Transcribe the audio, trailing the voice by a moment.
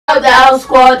the L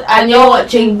Squad, and you're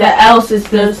watching the L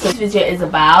Sisters. This video is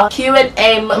about Q&A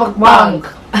mukbang.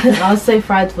 I'll say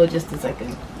fried for just a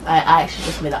second. I actually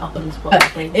just made that up on the spot.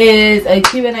 It is a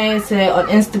Q&A on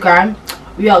Instagram.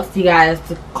 We asked you guys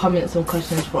to comment some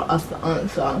questions for us to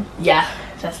answer. Yeah,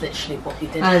 that's literally what we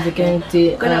did. And we're going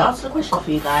to answer the question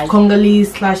for you guys.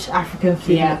 Congolese/African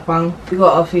food mukbang. We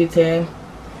got our food here.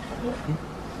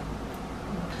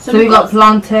 So we got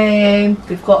plantain,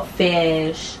 we've got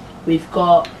fish, we've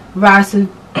got rice with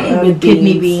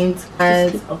kidney beans,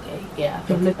 and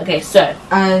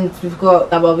and we've got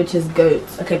daba, which is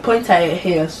goats. Okay, point at it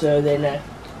here so they know.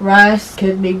 Rice,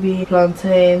 kidney bean,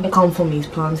 plantain. Come for me, is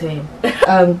plantain.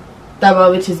 Daba,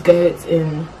 which is goats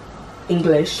in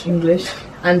English,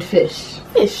 and fish.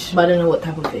 But I don't know what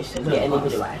type of fish. Yeah,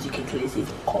 anybody right? You can clearly see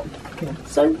it's cod. Okay.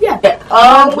 So yeah,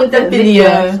 on with the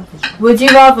video. Would you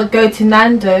rather go to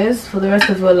Nando's for the rest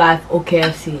of your life or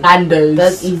KFC? Nando's.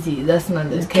 That's easy. That's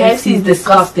Nando's. KFC is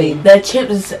disgusting. Their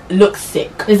chips look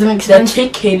sick. The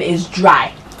chicken is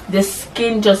dry. The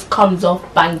skin just comes off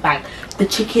bang bang. The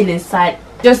chicken inside.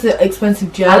 Just the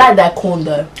expensive jerk. I like their corn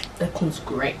though. Their corn's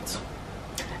great.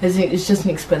 It's just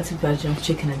an expensive version of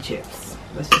chicken and chips.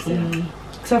 Let's just say.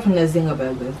 Except from the Zinger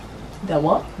burgers. The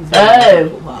what?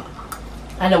 Oh!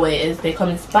 I know what it is. They come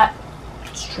in spat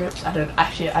strips. I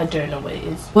don't know what it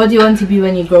is. What do you want to be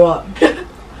when you grow up?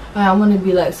 I want to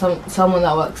be like someone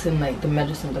that works in like the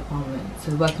medicine department.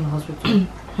 So work in a hospital.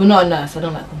 Well, not a nurse. I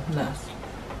don't like a nurse.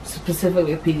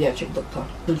 Specifically a pediatric doctor,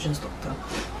 children's doctor.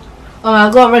 Oh, I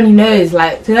got a runny nose.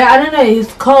 Like today, I don't know.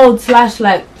 It's cold /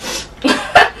 like.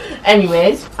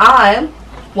 Anyways, I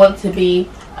want to be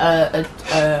a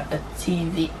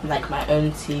TV, like my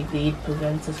own TV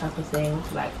presenter type of thing,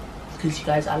 like, because you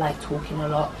guys, I like talking a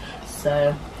lot,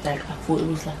 so like I thought it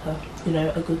was like a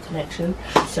a good connection.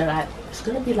 So like it's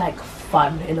gonna be like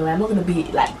fun in a way. I'm not gonna be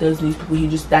like those news people who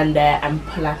just stand there and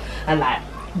plan and like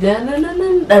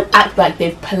and act like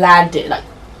they've planned it like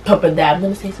proper there. I'm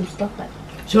gonna say some stuff like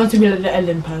she wants to be like the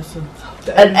Ellen person.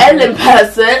 Ellen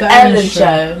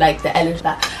show, like the Ellen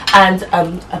that, and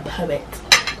a poet.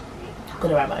 I'm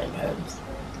gonna write my own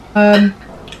poems.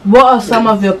 What are some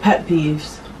of your pet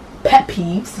peeves? Pet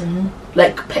peeves?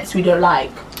 Like pets we don't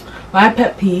like. My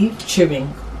pet peeve,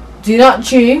 chewing. Do not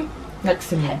chew next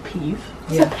to me. Pet peeve?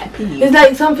 What's a pet peeve? It's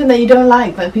like something that you don't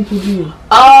like that people do.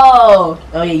 Oh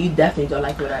yeah, you definitely don't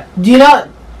like that. Do you not?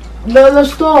 No,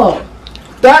 stop.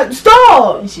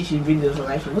 Stop! She should read this on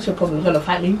my phone. What's your problem? You're gonna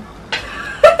fight me?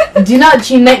 Do not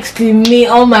chew next to me.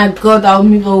 Oh my god, I'll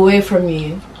move away from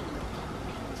you.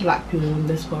 Black people in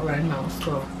this spot right now,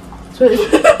 so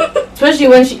especially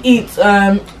when she eats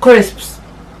crisps.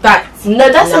 That's a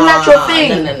natural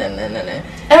thing. No.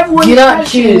 Everyone do not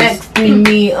chew next to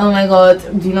me. Oh my god,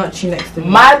 do not chew next to me.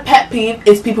 My pet peeve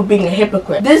is people being a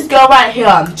hypocrite. This girl right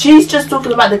here, she's just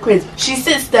talking about the crisp. She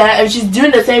sits there and she's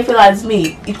doing the same thing as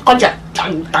me. It's contract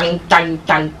dang.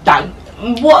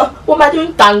 What am I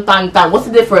doing? Dang. What's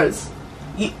the difference?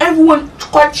 Everyone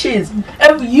crunches.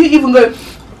 You even go.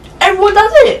 Everyone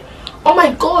does it. Oh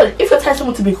my god! If you're telling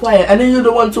someone to be quiet and then you're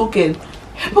the one talking,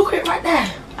 hypocrite right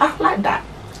there. I don't like that.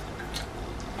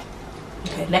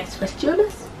 Okay, next question.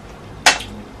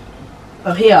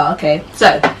 Oh, here. Okay,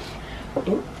 so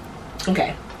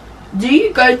okay. Do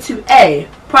you go to a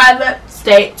private,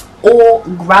 state, or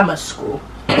grammar school?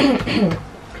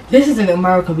 This is in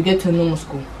America. We go to a normal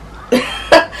school.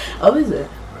 Oh, is it?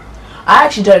 I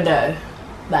actually don't know.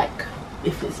 Like,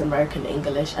 if it's American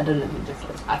English, I don't know the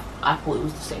difference. I thought it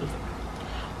was the same thing,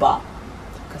 but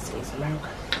I say it's American.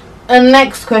 And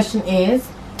next question is,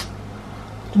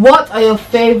 what are your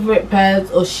favorite pairs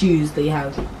of shoes that you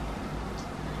have?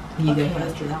 You go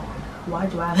first with that one. Why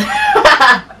do I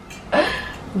have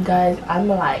guys, I'm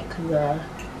like the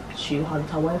shoe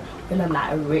hunter when I'm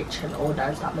like rich and older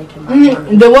and start making my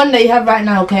money. The one that you have right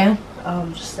now, okay?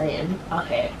 Just saying.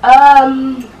 Okay.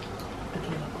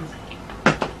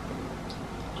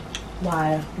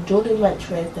 Why? Jordan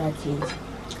Retro 13.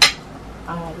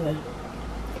 I like them.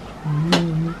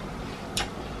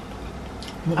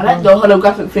 I like the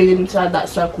holographic thing inside that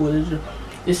circle.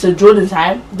 It's a Jordan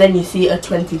time. Then you see a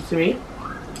 23.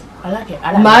 I like it.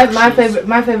 I like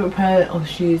my favorite pair of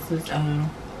shoes is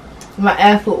my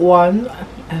Air Force One.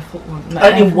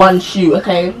 Only one shoe,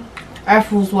 okay. Air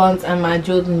Force Ones and my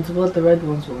Jordans. What the red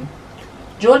ones were?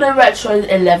 Jordan Retro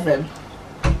 11.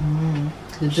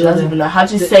 She doesn't even know how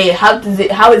to say it. How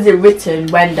is it written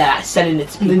when they're selling it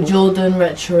to people? The Jordan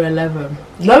Retro 11.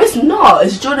 No, it's not.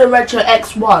 It's Jordan Retro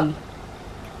X1.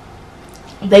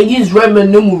 They use Roman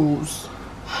numerals.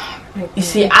 You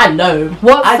see, I know.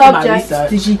 What subjects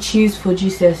did you choose for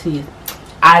GCSEs?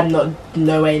 I'm not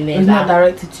nowhere near it's that. Not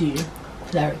directed to you.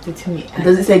 directed to me.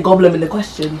 Does it say goblin in the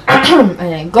question?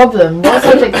 Goblin, what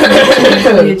subject did you choose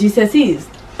for your GCSEs?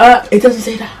 It doesn't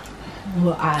say that.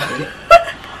 Well, I did.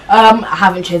 I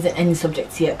haven't chosen any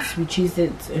subjects yet. We choose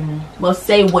it in... Well,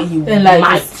 say what you in, like,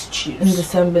 might choose. In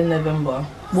December, November.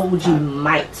 What would you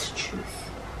might choose?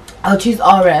 I'll choose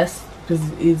RS because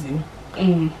it's easy.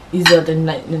 Easier than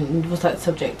what's that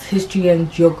subject? History and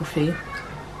geography.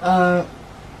 Don't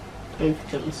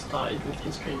get me started with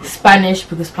history. Spanish,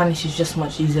 because Spanish is just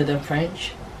much easier than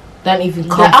French. Don't even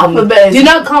come the for me. alphabet Do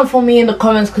not come for me in the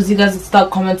comments because you guys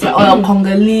start commenting, oh, you're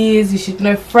Congolese, you should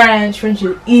know French. French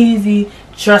is easy.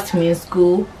 Trust me, in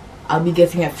school, I'll be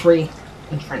getting a 3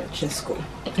 in French in school.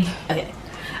 Okay.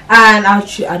 And I'll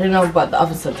choose, I don't know about the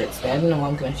other subjects there. I don't know what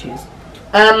I'm going to choose.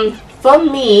 For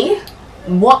me,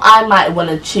 what I might want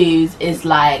to choose is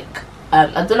like,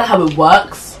 I don't know how it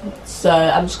works. So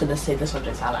I'm just going to say the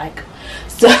subjects I like.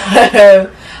 So,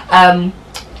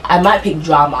 I might pick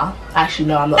drama. Actually,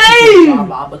 no, I'm not picking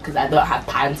drama because I don't have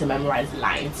time to memorize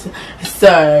lines.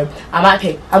 So I'm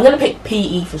gonna pick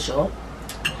PE for sure.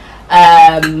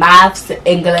 Maths,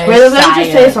 English. Wait, let science. me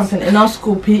just say something. In our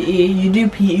school, PE, you do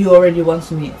PE already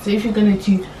once a week. So if you're gonna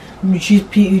choose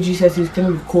PE, GCSE, it's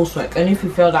gonna be coursework. And if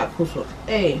you fail that coursework,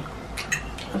 hey,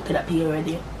 I'm good at PE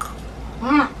already.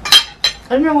 I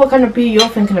don't know what kind of PE you're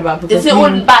thinking about. Is it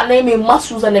all about naming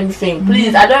muscles and everything?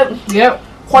 Please, I don't. Yep.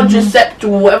 Quadriceps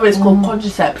or whatever it's called,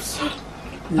 quadriceps.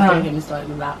 Don't get me started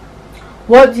with that.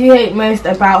 What do you hate most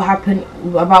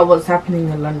about what's happening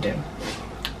in London?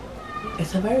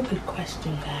 It's a very good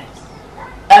question, guys.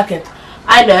 Okay,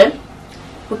 I know,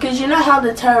 because you know how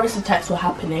the terrorist attacks were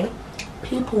happening.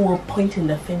 People were pointing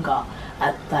the finger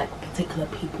at like particular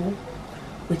people,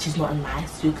 which is not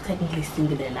nice. You're technically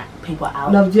singling at people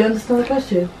out. Love, do you understand the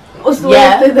question? What's the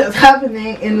worst thing that's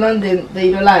happening in London that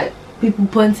you don't like? People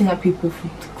pointing at people.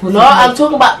 No, I'm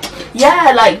talking about,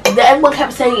 yeah, like, everyone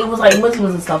kept saying it was like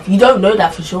Muslims and stuff. You don't know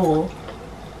that for sure.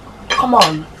 Come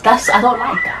on. I don't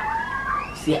like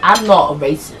that. See, I'm not a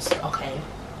racist, okay?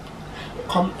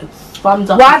 Thumbs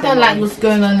up. What I don't like what's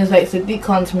going on is like Sadiq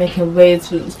Khan's making ways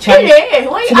for... Hey,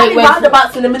 why are you adding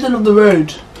roundabouts in the middle of the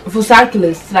road? For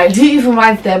cyclists. Like, who even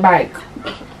rides their bike?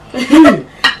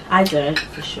 I don't,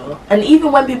 for sure. And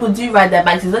even when people do ride their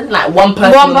bikes, it's only like one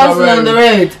person on the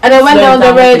road. And then when they're on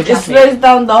the road, it slows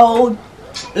down the whole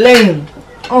lane.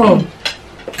 Oh,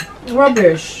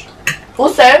 rubbish.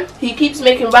 Also, he keeps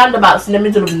making roundabouts in the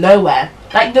middle of nowhere.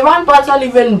 Like, the roundabouts aren't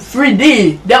even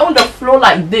 3D. They're on the floor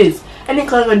like this. And it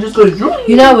kind of just goes...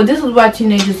 You know, but this is why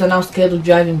teenagers are now scared of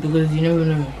driving, because you never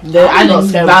know. I'm not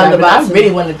scared of driving. I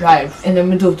really want to drive. In the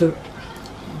middle of the...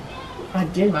 I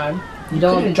did, man. You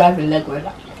don't drive in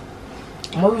Lego.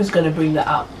 I'm always going to bring that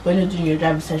up. When you're doing your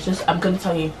driving sessions, I'm going to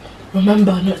tell you,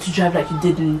 remember not to drive like you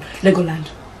did in Legoland.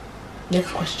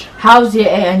 Next question. How's year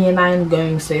 8 and year 9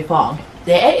 going so far?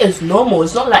 Year 8 is normal.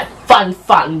 It's not like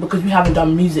fun because we haven't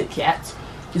done music yet.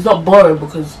 It's not boring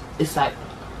because it's like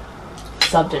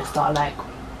subjects that I like.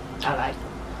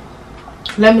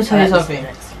 Let me tell you something.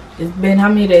 It's been how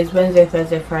many days? Wednesday,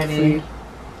 Thursday, Friday,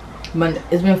 Monday.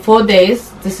 It's been 4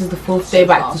 days. This is the 4th day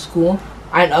back to school.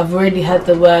 And I've already heard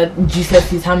the word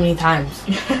GCSEs how many times?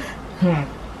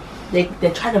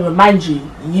 They're trying to remind you.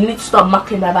 You need to stop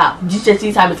mucking about.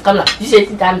 GCSE time is coming up.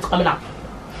 GCSE time is coming up.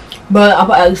 But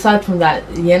aside from that,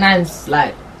 year 9's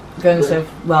like going so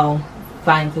well,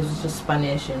 fine, because it's just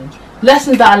Spanish and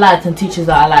lessons that I liked and teachers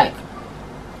that I like.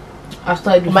 I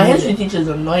started with my history teacher's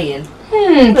annoying.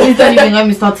 Please don't even get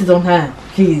me started on her.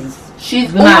 Please.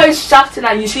 She's always shouting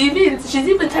at you. She's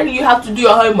even telling you how to do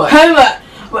your homework.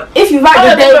 But if you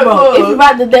write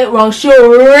the date wrong, she'll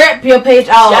rip your page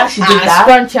out. She actually did that.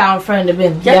 Scrunch out and throw in the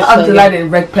bin. You have to underline it in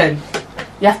red pen.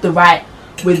 You have to write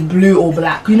with blue or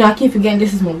black. You know, I keep forgetting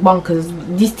this is Mukbang because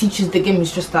these teachers, they get me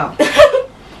stressed out. Is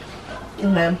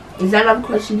there another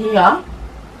question here?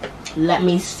 Let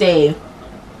me see.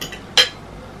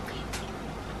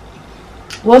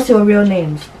 What's your real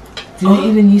names? Do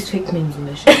you even use fake names in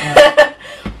this shit?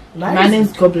 My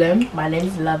name's Goblin. My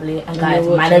name's Lovely. And guys,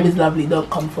 my name is Lovely. Don't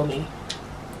come for me.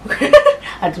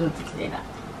 I just wanted to say that.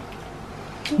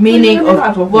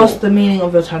 What's the meaning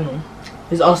of your channel?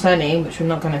 Is our surname, which we're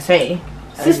not gonna say.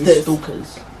 Sisters.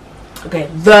 Stalkers. Okay.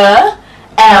 The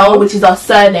L, which is our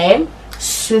surname.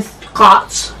 Sisters.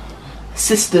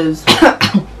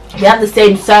 We have the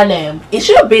same surname. It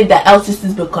should have been the L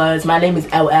sisters because my name is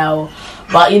LL.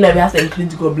 But you know, we have to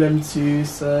include Goblin too,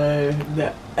 so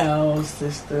the L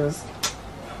sisters.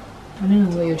 I don't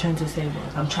know what you're trying to say,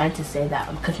 but I'm trying to say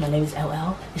that because my name is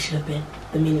LL, it should have been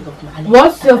the meaning of my name.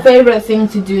 What's your favourite thing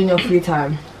to do in your free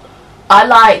time? I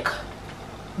like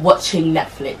watching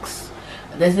Netflix.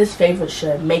 there's this favourite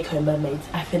show, Make Her Mermaids.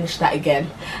 I finished that again.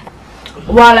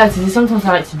 What I like to do, sometimes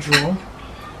I like to draw.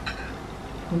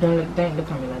 Don't look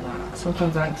at me like that.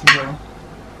 Sometimes I like to draw.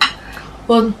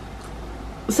 Well,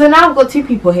 so now I've got 2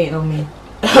 people hating on me.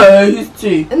 Who's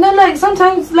 2? And then like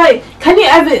sometimes like, can you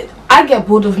ever? I get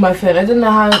bored of my phone. I don't know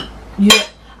how you.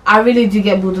 I really do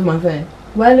get bored of my phone.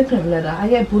 Why are you looking at me like that? I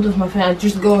get bored of my phone. I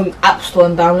just go on App Store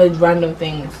and download random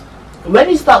things. When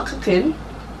you start cooking,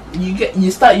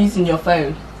 you start using your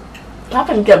phone. How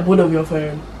can you get bored of your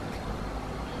phone?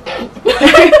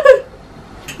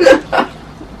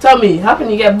 Tell me, how can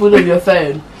you get bored of your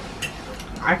phone?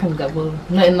 I can get bored.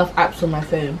 Not enough apps on my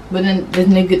phone. But then there's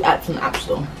no good apps on the App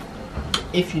Store.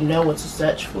 If you know what to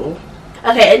search for.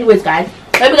 Okay, anyways guys,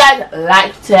 hope you guys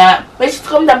liked it. Make sure to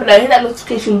comment down below, hit that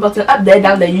notification button up there,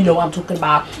 down there, you know what I'm talking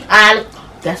about. And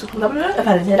that's what comment down below. If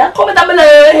I didn't say that, comment down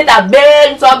below, hit that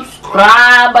big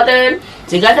subscribe button.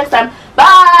 See you guys next time.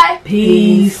 Bye.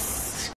 Peace.